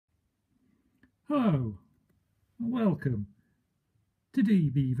Hello, and welcome to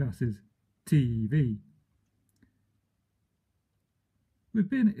DB Vasser's TV. We've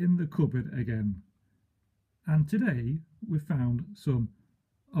been in the cupboard again, and today we've found some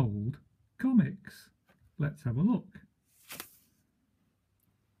old comics. Let's have a look.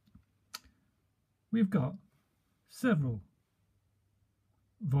 We've got several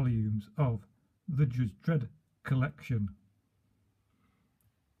volumes of the Judge Dredd collection.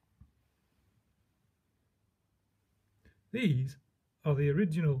 These are the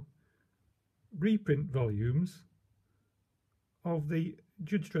original reprint volumes of the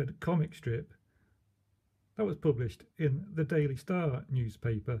Judge Dredd comic strip that was published in the Daily Star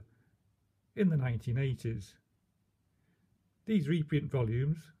newspaper in the 1980s. These reprint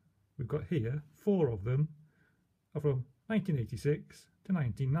volumes, we've got here, 4 of them, are from 1986 to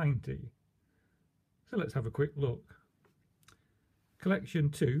 1990. So let's have a quick look. Collection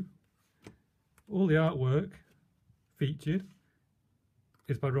 2, all the artwork featured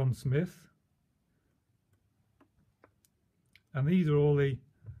is by Ron Smith, and these are all the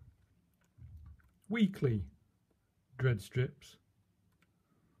weekly Dredd strips.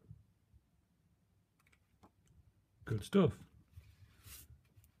 Good stuff.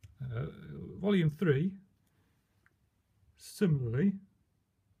 Volume 3, similarly,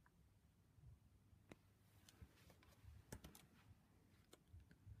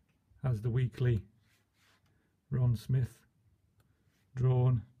 has the weekly Ron Smith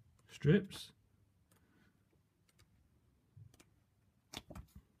drawn strips.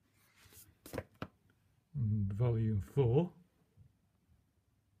 And volume 4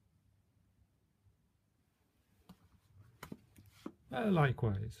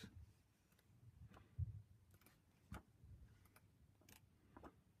 likewise.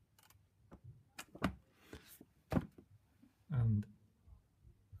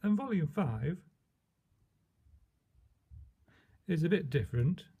 And volume 5 is a bit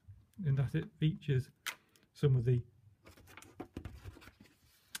different in that it features some of the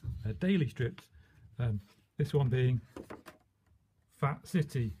daily strips, this one being Fat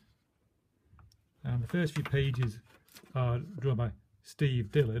City, and the first few pages are drawn by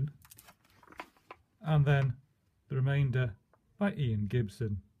Steve Dillon and then the remainder by Ian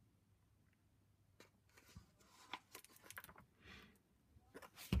Gibson.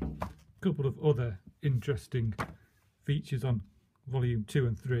 A couple of other interesting features on volume 2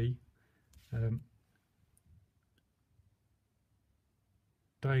 and 3.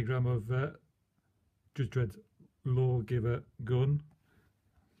 Diagram of Judge Dredd's lawgiver gun,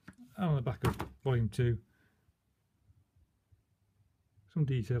 and on the back of volume 2 some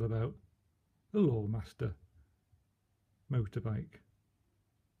detail about the Lawmaster motorbike.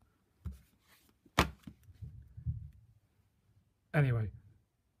 Anyway,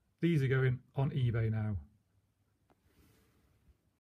 these are going on eBay now.